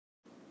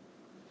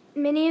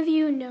Many of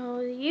you know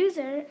the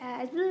user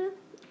as Blewh,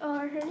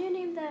 or her new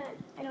name that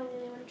I don't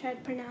really want to try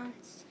to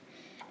pronounce.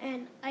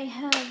 And I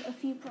have a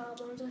few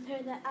problems with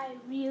her that I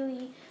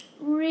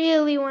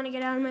really want to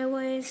get out of my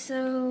way,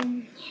 so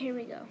here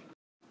we go.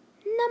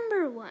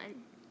 Number 1.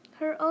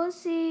 Her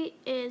OC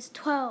is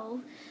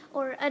 12,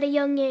 or at a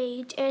young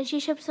age, and she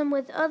ships them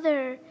with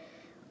other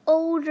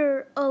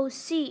older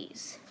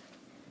OCs.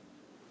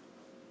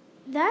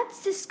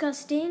 That's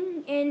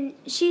disgusting, and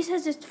she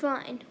says it's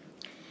fine.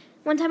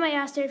 One time I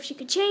asked her if she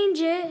could change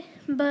it,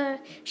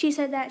 but she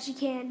said that she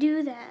can't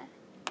do that.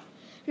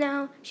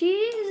 Now, she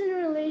is in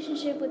a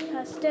relationship with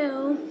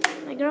Pastel,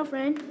 my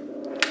girlfriend,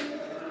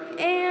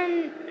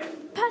 and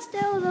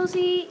Pastel's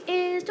OC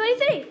is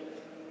 23,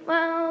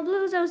 while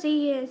Blewh's OC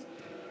is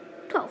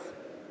 12.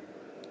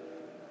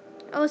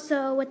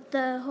 Also, with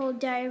the whole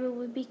Diary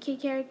with BK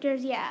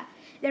characters, yeah,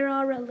 they're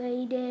all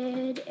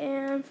related,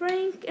 and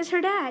Frank is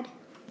her dad.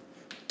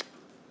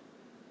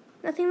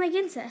 Nothing like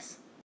incest.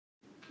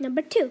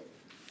 Number 2.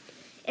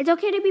 It's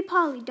okay to be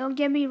poly, don't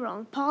get me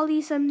wrong. Poly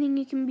is something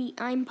you can be.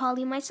 I'm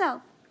poly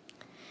myself.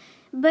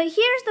 But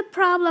here's the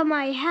problem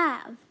I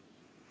have.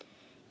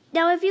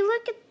 Now, if you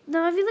look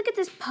at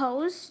this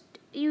post,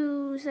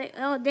 you say,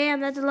 "Oh, damn,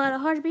 that's a lot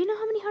of hearts." But you know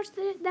how many hearts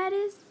that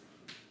is?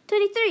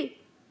 23.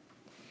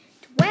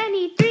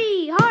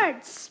 23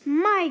 hearts.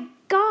 My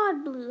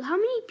God, Blewh, how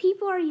many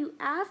people are you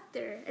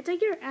after? It's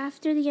like you're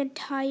after the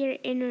entire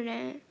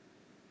internet.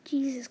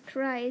 Jesus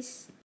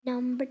Christ.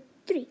 Number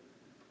 3.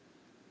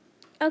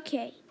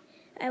 Okay,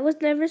 I was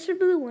nervous for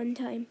Blewh one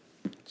time.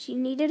 She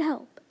needed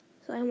help.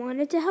 So I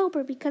wanted to help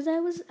her because I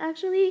was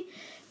actually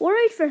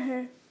worried for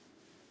her.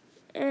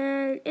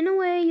 And in a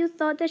way, you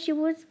thought that she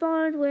would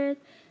respond with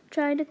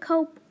trying to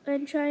cope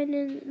and trying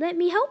to let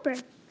me help her.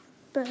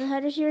 But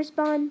how does she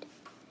respond?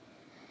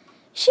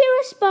 She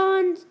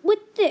responds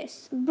with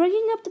this,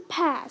 bringing up the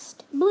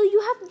past. Blewh,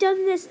 you have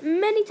done this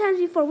many times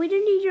before. We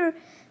don't need your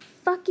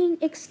fucking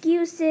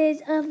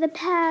excuses of the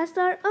past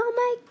or, oh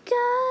my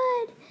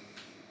God,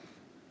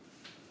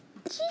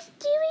 she's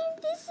doing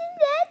this and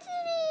that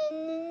to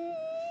me.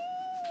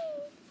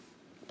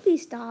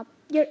 Please stop.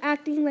 You're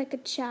acting like a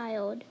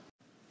child.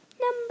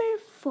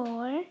 Number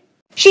 4.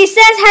 She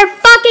says her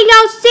fucking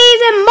OC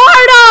is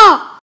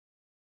immortal!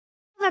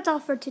 That's all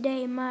for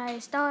today, my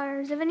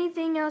stars. If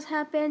anything else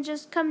happens,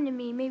 just come to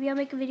me. Maybe I'll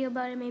make a video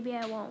about it, maybe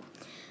I won't.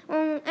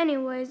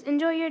 Anyways,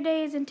 enjoy your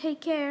days and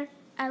take care.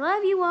 I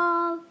love you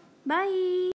all. Bye.